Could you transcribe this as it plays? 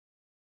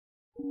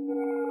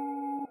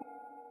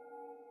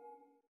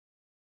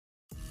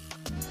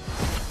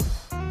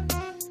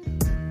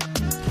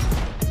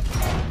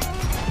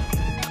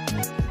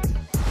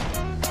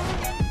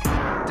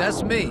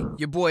That's me,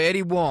 your boy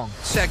Eddie Wong.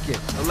 Check it,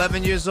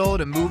 11 years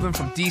old and moving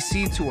from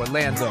DC to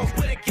Orlando.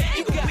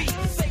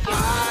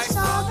 I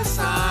saw the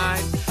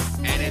sign,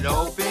 and it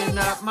opened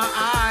up my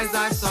eyes.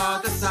 I saw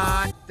the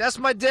sign. That's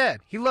my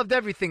dad. He loved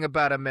everything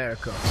about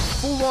America.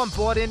 Full on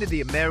bought into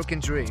the American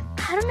dream.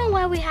 I don't know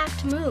why we have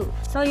to move.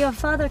 So your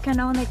father can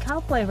own a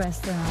cowboy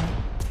restaurant.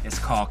 It's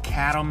called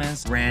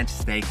Cattleman's Ranch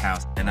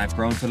Steakhouse, and I've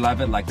grown to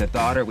love it like the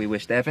daughter we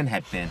wished Evan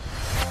had been.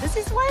 This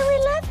is why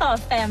we left our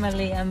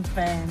family and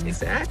friends.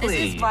 Exactly.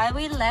 This is why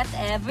we left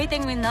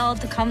everything we know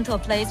to come to a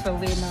place where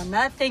we know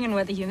nothing and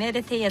where the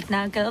humidity is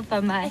not good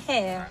for my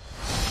hair.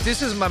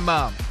 This is my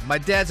mom. My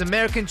dad's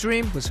American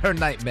dream was her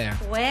nightmare.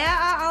 Where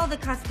are all the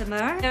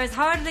customers? There is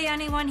hardly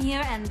anyone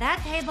here, and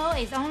that table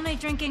is only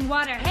drinking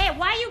water. Hey,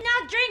 why you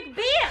not drink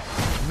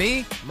beer?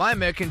 Me, my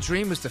American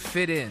dream was to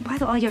fit in. Why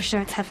do all your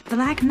shirts have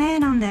black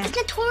men on them? It's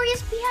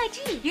Notorious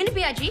B.I.G. You into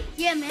B.I.G.?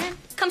 Yeah, man.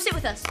 Come sit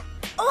with us.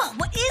 Oh,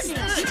 what is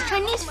this? It's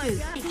Chinese food.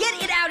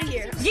 Get it out of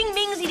here. Ying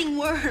Ming's eating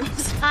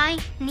worms. I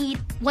need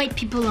white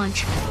people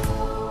lunch.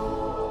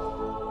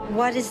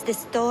 What is this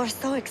store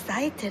so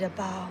excited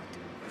about?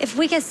 If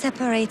we get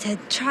separated,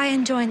 try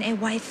and join a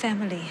white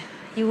family.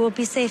 You will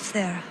be safe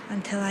there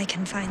until I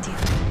can find you.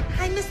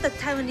 I miss the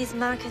Taiwanese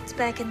markets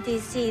back in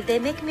D.C. They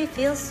make me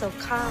feel so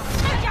calm.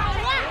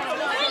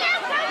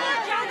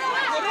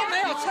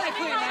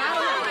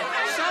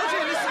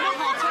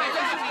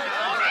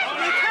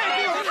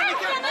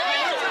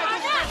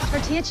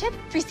 Tortilla chip,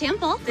 free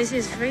sample. This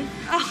is free?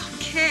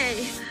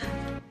 Okay.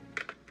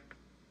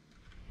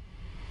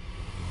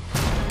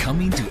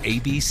 Coming to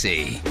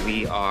ABC.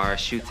 We are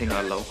shooting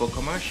a local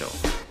commercial.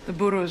 The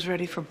Buddha is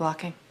ready for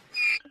blocking.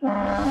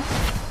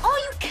 All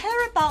you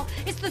care about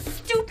is the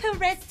stupid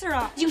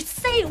restaurant. You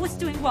say it was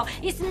doing well.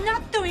 It's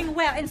not doing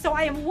well, and so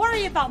I am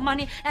worried about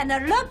money. And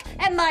look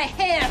at my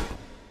hair.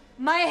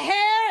 My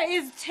hair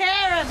is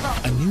terrible.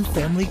 A new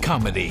family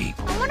comedy.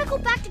 I want to go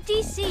back to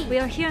D.C. We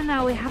are here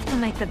now. We have to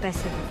make the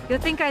best of it. You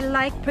think I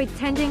like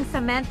pretending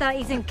Samantha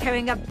isn't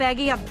carrying a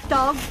baggie of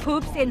dog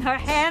poops in her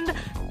hand?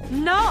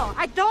 No,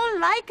 I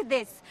don't like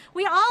this.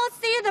 We all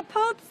see the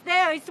poops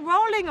there. It's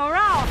rolling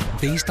around.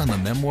 Based on the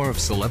memoir of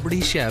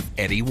celebrity chef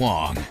Eddie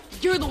Wong.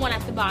 You're the one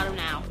at the bottom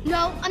now.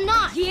 No, I'm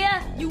not.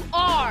 Yeah, you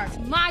are. It's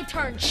my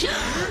turn.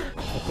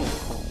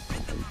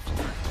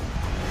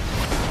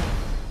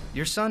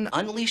 Your son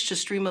unleashed a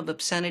stream of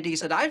obscenities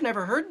that I've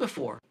never heard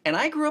before. And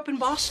I grew up in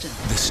Boston.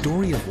 The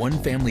story of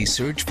one family's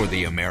search for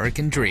the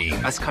American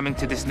dream. Us coming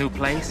to this new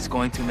place is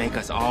going to make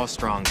us all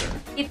stronger.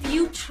 If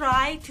you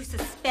try to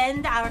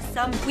suspend our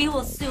son, we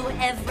will sue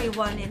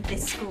everyone in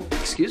this school.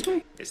 Excuse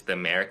me? It's the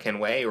American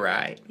way,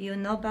 right? You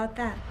know about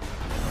that?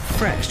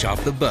 Fresh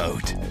off the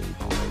boat.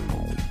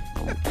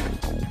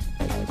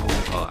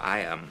 Oh,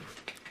 I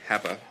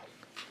have a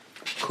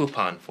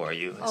coupon for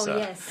you. It's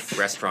yes. a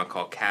restaurant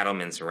called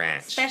Cattleman's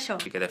Ranch. Special.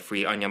 You get a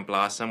free onion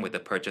blossom with the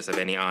purchase of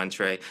any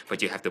entree,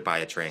 but you have to buy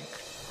a drink.